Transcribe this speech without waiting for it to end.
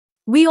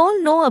We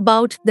all know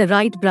about the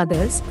Wright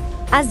brothers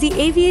as the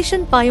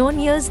aviation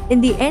pioneers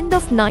in the end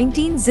of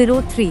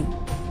 1903.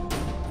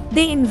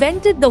 They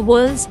invented the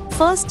world's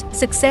first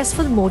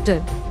successful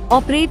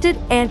motor-operated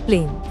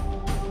airplane.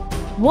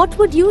 What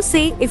would you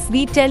say if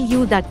we tell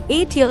you that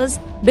 8 years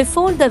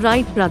before the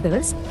Wright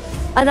brothers,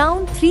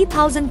 around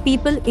 3,000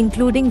 people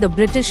including the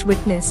British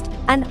witnessed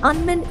an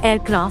unmanned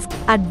aircraft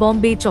at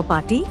Bombay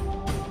Chowpatty?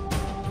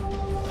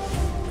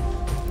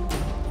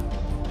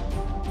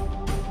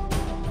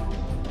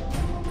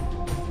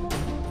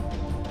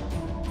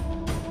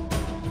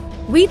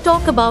 We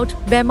talk about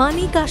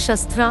Vaimanika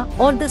Shastra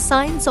or the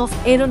science of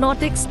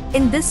aeronautics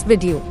in this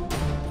video.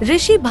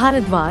 Rishi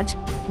Bharadwaj,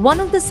 one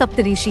of the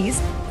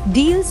Saptarishis,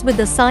 deals with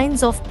the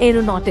science of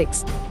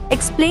aeronautics,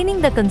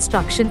 explaining the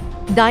construction,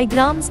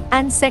 diagrams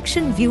and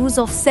section views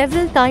of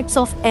several types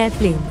of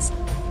airplanes.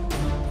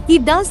 He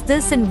does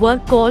this in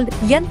work called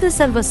Yantra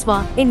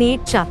Sarvasva in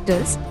 8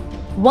 chapters,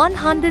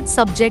 100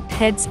 subject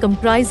heads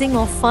comprising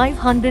of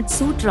 500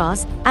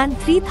 sutras and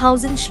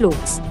 3000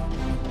 shloks.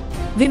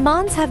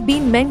 Vimans have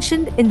been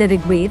mentioned in the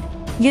Rigved,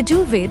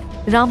 Yajurved,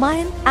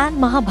 Ramayana and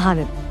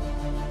Mahabharata.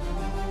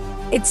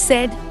 It's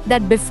said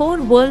that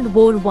before World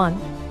War I,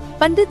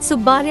 Pandit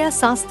Subbarya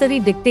Sastri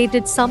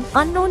dictated some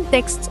unknown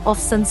texts of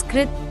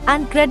Sanskrit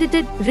and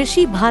credited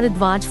Rishi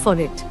Bharadwaj for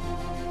it.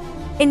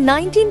 In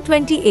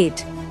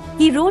 1928,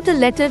 he wrote a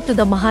letter to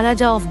the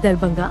Maharaja of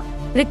Darbhanga,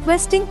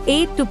 requesting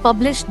aid to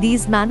publish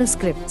these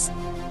manuscripts.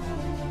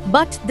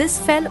 But this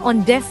fell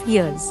on deaf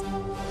ears.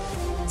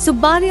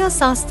 Subbarya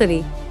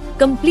Sastri,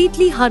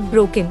 completely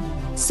heartbroken,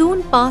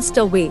 soon passed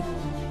away.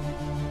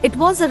 It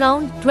was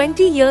around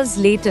 20 years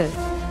later,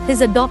 his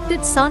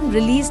adopted son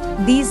released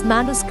these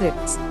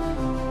manuscripts.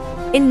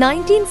 In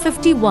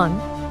 1951,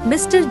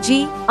 Mr.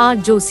 G. R.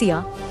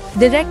 Josia,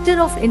 Director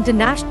of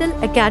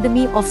International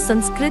Academy of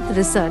Sanskrit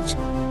Research,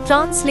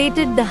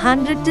 translated the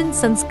handwritten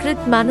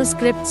Sanskrit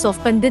manuscripts of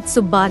Pandit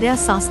Subbarya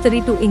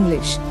Sastri to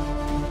English.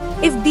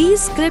 If these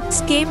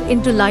scripts came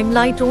into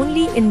limelight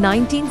only in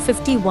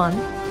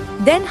 1951,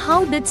 then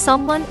how did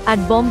someone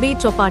at Bombay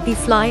Chowpatty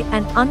fly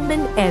an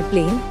unmanned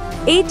airplane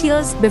 8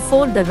 years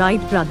before the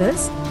Wright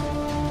brothers?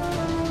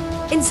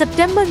 In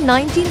September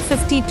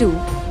 1952,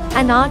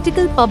 an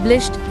article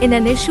published in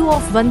an issue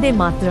of Vande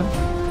Mataram,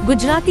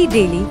 Gujarati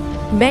Daily,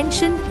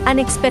 mentioned an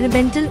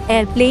experimental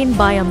airplane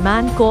by a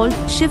man called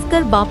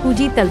Shivkar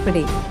Bapuji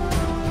Talpade.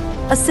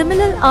 A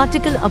similar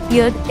article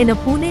appeared in a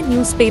Pune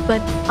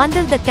newspaper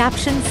under the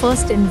caption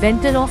 "First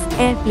Inventor of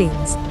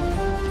Airplanes."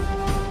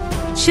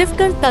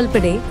 Shivkar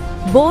Talpade,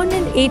 born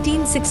in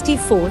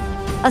 1864,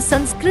 a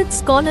Sanskrit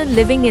scholar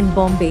living in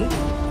Bombay,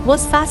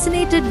 was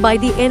fascinated by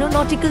the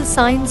aeronautical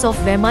science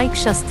of Vaimanika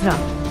Shastra.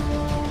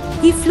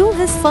 He flew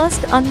his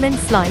first unmanned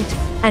flight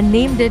and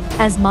named it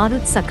as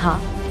Marut Sakha,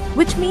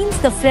 which means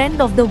the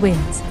friend of the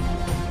winds.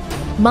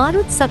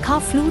 Marut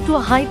Sakha flew to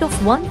a height of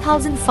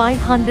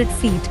 1,500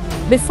 feet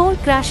before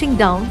crashing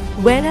down,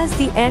 whereas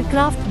the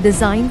aircraft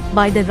designed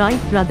by the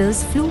Wright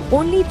brothers flew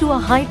only to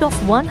a height of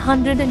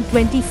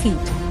 120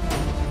 feet.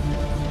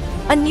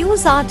 A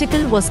news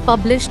article was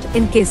published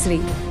in Kesari,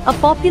 a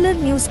popular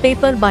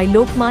newspaper by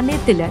Lokmanya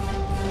Tilak,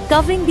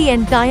 covering the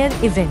entire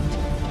event.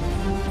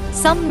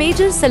 Some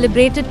major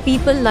celebrated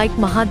people like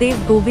Mahadev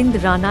Govind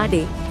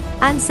Ranade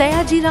and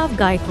Sayajirao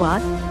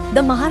Gaikwad,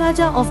 the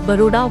Maharaja of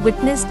Baroda,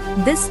 witnessed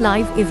this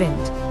live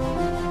event.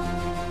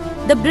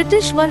 The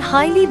British were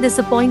highly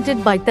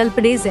disappointed by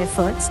Talpade's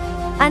efforts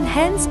and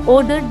hence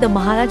ordered the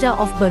Maharaja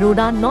of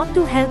Baroda not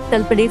to help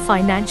Talpade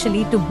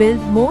financially to build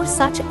more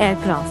such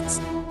aircrafts.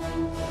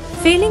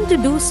 Failing to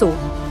do so,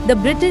 the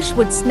British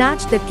would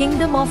snatch the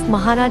kingdom of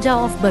Maharaja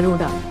of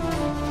Baroda.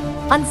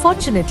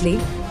 Unfortunately,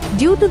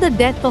 due to the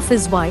death of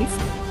his wife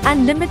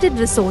and limited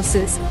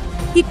resources,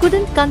 he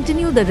couldn't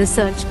continue the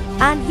research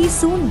and he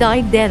soon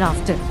died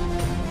thereafter.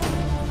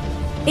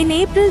 In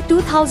April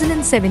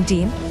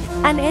 2017,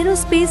 an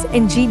aerospace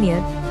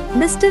engineer,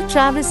 Mr.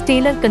 Travis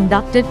Taylor,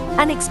 conducted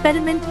an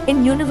experiment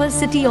in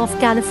University of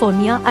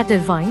California at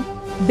Irvine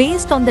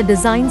based on the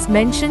designs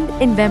mentioned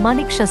in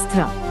Vaimanika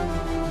Shastra.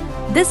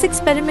 This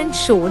experiment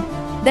showed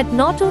that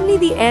not only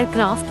the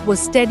aircraft was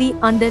steady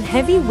under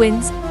heavy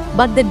winds,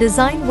 but the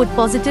design would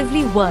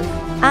positively work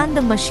and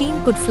the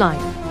machine could fly.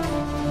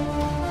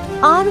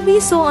 Are we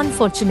so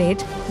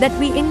unfortunate that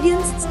we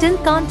Indians still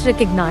can't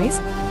recognize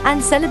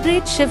and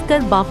celebrate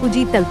Shivkar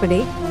Bapuji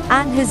Talpade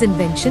and his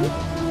invention?